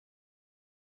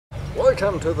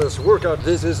Welcome to this workout.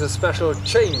 This is a special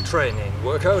chain training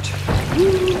workout.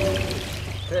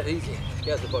 That easy.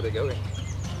 Get the body going.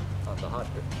 Not the heart,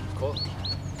 of course.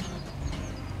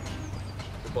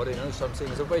 The body knows something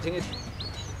is awaiting it.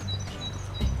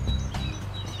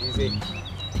 Easy.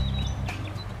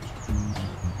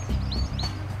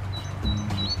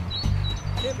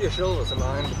 Keep your shoulders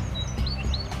aligned.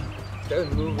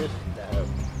 Don't move it. No.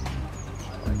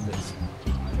 Like this.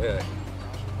 Good.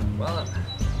 Well done.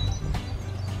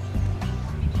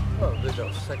 Oh, a bit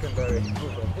of secondary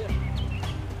movement here.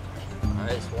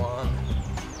 Nice one.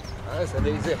 Nice and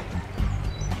easy.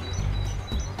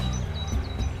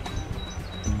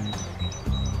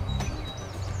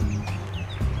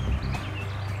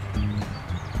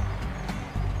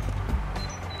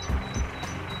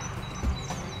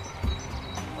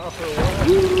 After a while,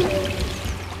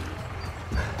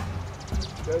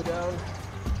 go down.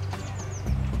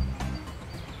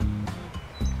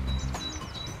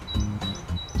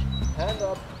 Hand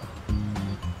up.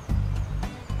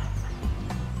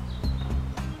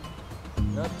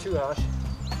 Not too harsh.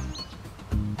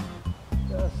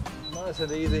 Just nice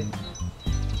and easy.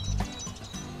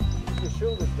 Keep your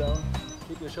shoulders down.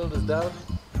 Keep your shoulders down.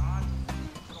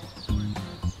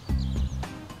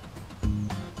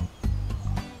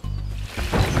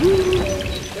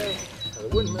 Okay, a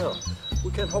windmill. We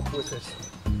can hop with it.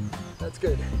 That's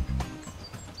good.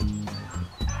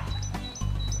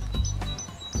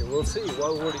 You will see why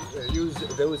we would use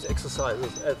those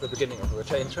exercises at the beginning of the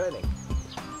chain training.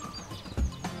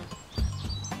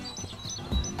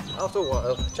 After a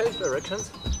while, change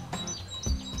directions.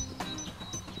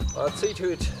 But see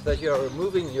to it that you are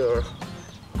moving your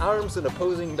arms in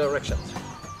opposing directions.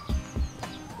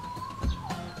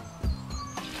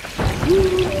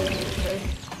 Okay,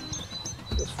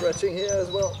 just stretching here as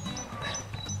well.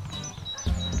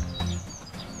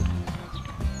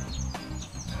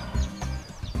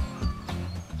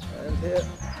 And here.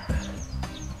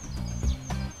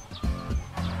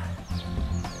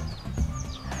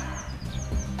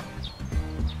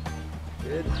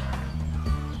 Good.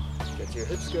 Get your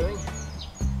hips going.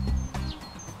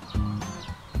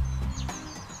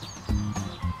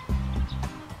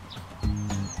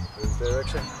 This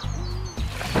direction.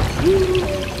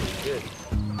 Good.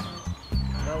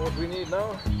 Now what we need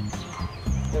now,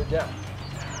 go down.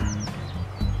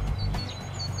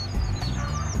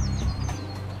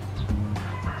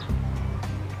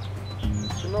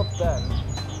 Do not bend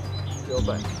your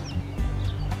back.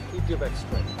 Keep your back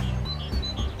straight.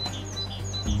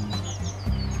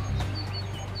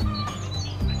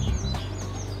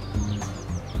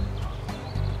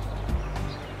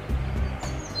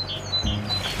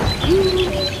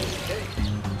 Okay.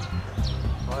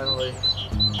 Finally,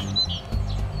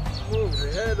 move the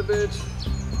head a bit.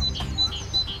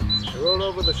 Roll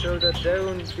over the shoulder.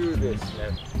 Don't do this. No,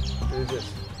 do this.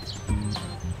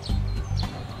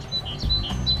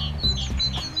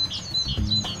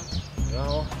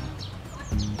 Now,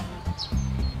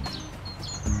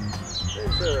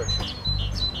 this direction.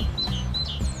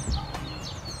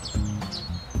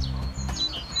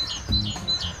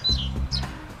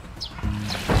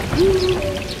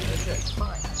 Okay,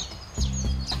 fine.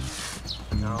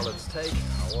 Now let's take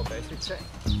our basic chain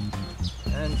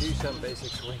and do some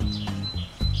basic swing.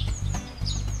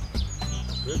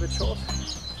 A little bit short.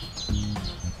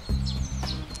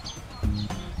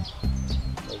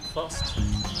 Hold fast.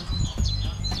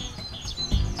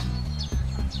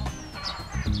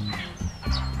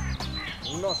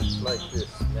 Not like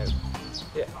this, no.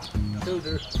 Here,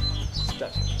 shoulder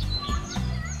static.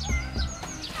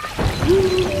 And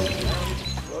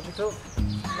vertical,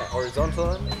 horizontal,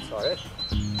 I mean, sorry.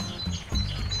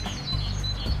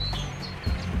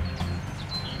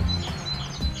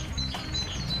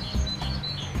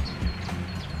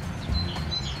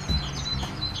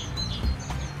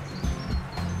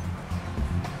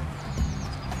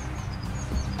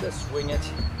 Just swing it.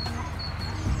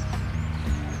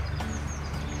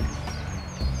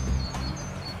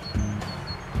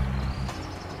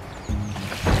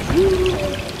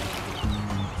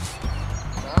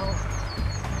 Now,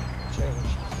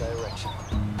 change direction.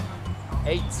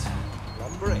 8,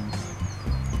 number 8.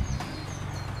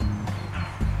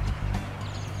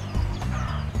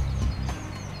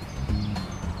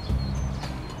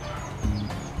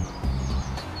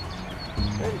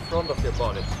 In front of your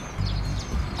body.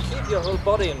 Keep your whole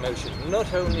body in motion,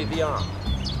 not only the arm.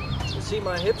 You see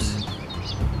my hips?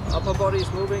 Upper body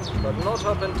is moving, but not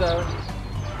up and down.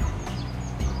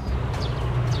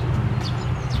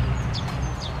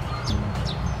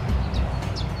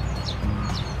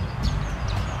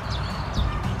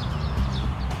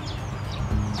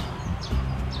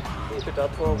 Keep it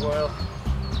up for a while.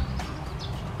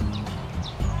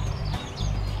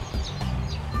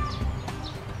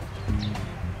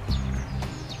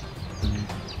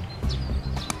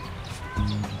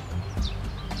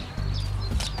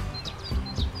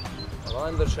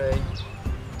 Align the chain.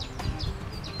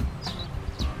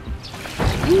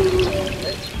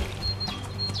 Okay.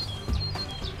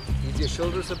 Ease your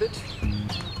shoulders a bit.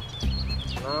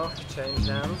 Now change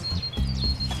hands.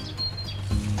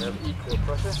 Have equal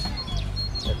pressure,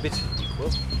 a bit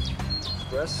equal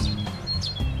stress,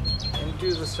 and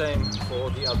do the same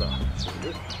for the other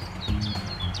shoulder,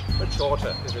 but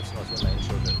shorter if it's not your main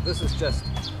shoulder. This is just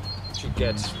to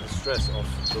get the stress off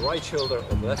the right shoulder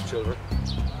or the left shoulder,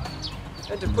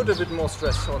 and to put a bit more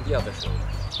stress on the other shoulder.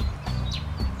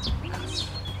 Yes.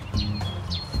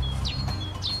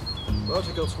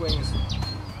 Vertical swings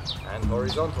and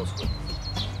horizontal swings.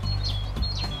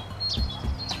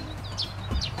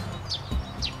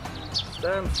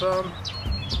 Stand firm,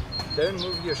 don't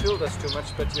move your shoulders too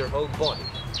much, but your whole body.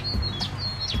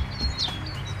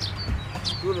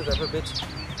 Spool it up a bit.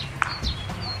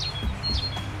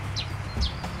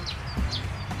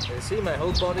 You see my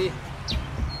whole body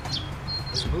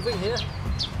is moving here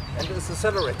and is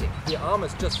accelerating. The arm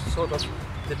is just sort of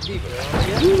the lever around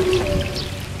here.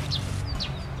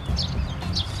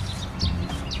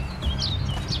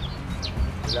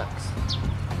 Relax.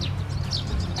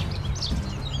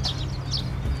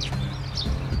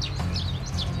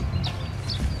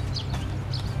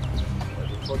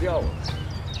 For the owl.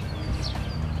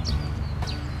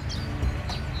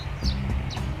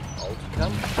 Out you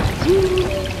come.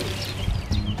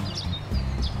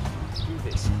 Do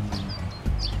this.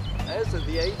 As at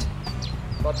the 8,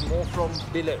 but more from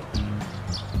below.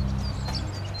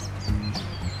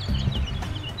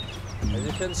 As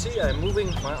you can see, I'm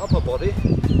moving my upper body,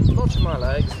 not my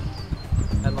legs,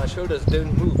 and my shoulders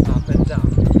don't move up and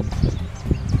down.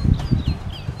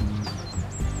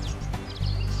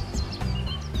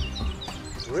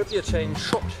 Grip your chain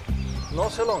short,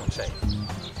 not a long chain.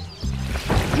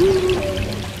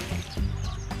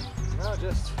 Now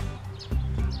just,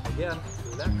 again,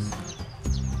 relax.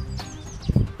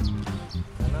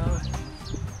 And now,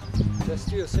 just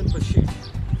do a simple shoot.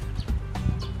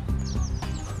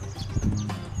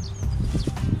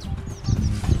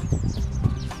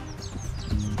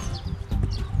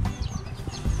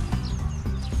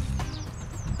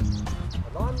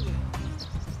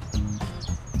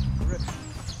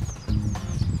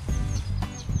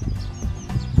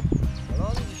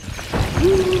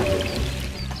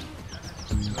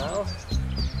 Now,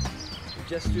 you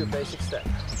just do a basic step.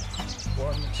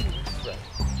 1, 2, 3,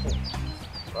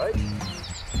 4. Right?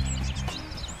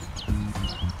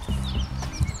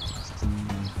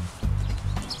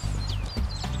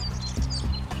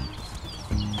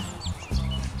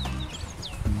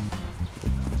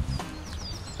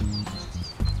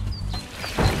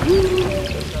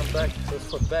 Just come back, first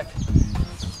foot back.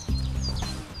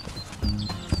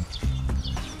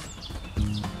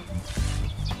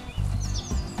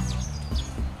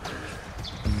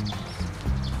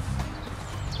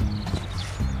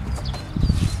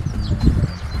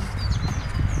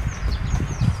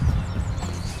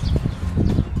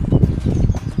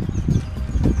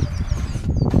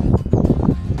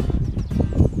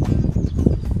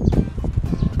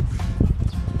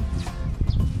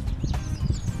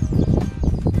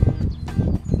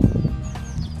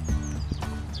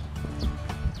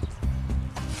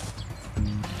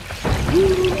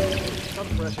 Some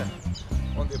pressure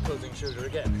on the opposing shoulder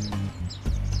again.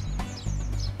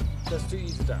 Just to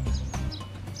ease it up.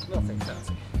 Nothing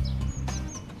fancy.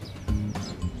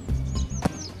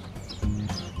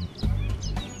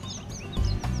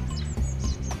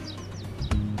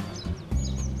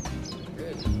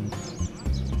 Good.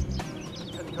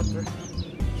 Helicopter.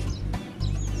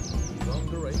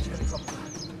 Longer range helicopter.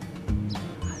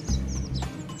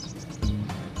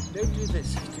 Don't do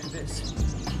this, do this.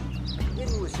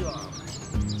 In with your arm.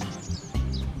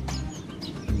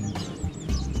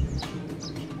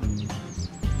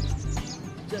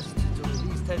 Just to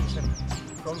release tension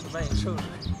from the main shoulder.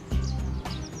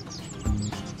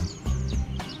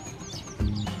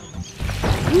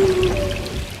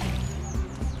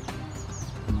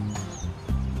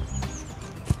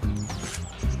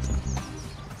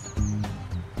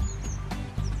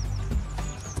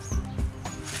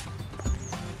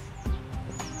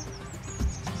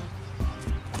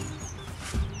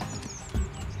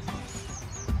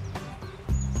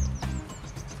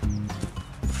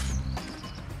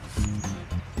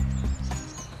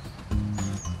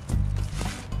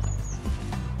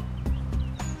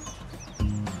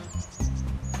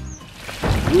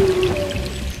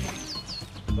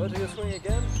 Vertical swing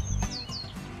again,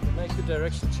 to make the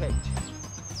direction change.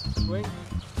 Swing,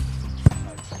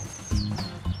 out.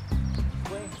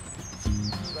 Swing,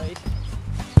 straight,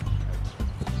 out.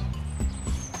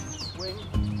 Swing,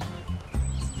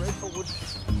 straight forward,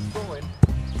 throw in,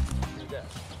 two down.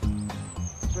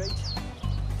 Straight,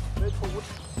 straight forward,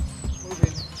 move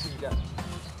in, two down.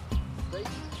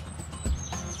 Straight,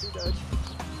 shoot out,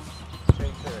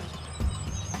 change direction.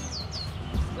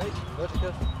 Straight,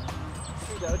 vertical,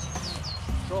 shoot out,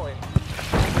 throw in.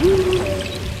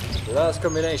 Last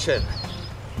combination.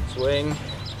 Swing.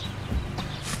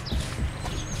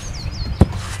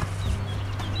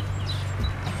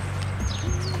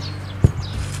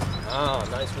 Ah,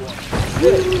 nice one.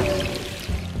 Good.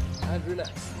 And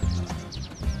relax.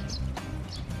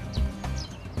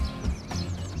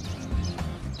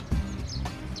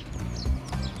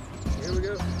 Here we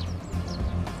go.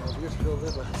 Our beautiful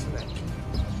little snake.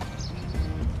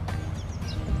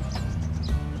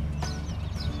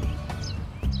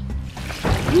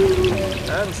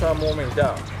 And some warming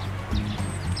down.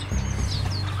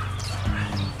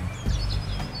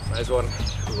 Nice one.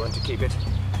 We want to keep it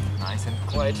nice and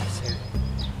quiet. So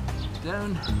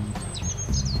down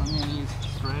on your knees,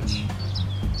 stretch.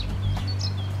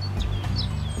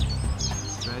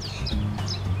 Stretch.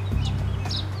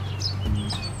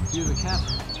 Do the cap.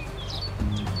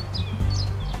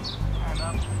 And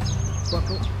up.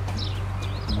 Buckle.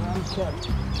 And cap.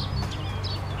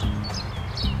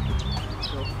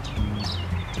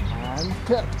 And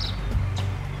cut.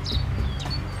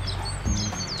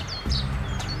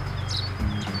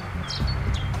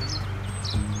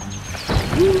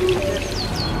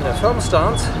 In a firm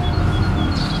stance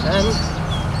and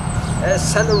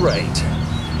accelerate.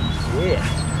 Yeah.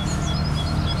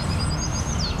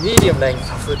 Medium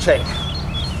length of the chain.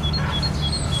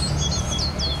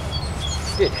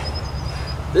 Good.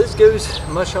 This goes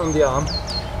much on the arm,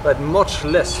 but much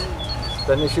less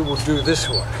than if you would do this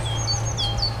one.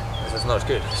 This is not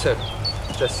good. So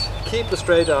just keep the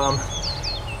straight arm,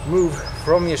 move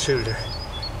from your shoulder,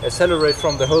 accelerate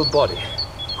from the whole body.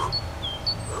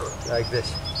 Like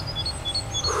this.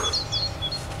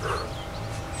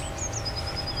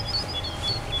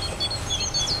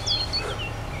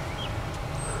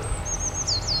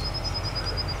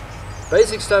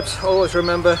 Basic steps, always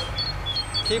remember,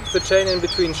 keep the chain in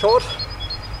between short,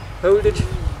 hold it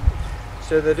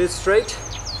so that it's straight,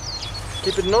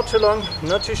 keep it not too long,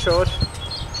 not too short,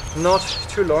 not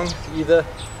too long either,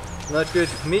 not good,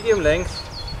 medium length,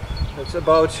 it's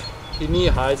about knee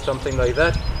height, something like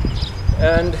that,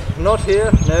 and not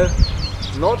here, no,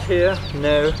 not here,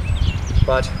 no,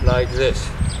 but like this,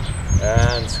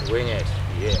 and swing it,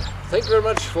 yeah. Thank you very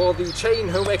much for the chain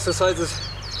home exercises.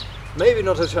 Maybe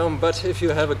not at home, but if you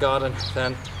have a garden,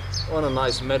 then on a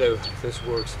nice meadow, this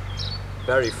works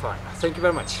very fine. Thank you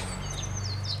very much.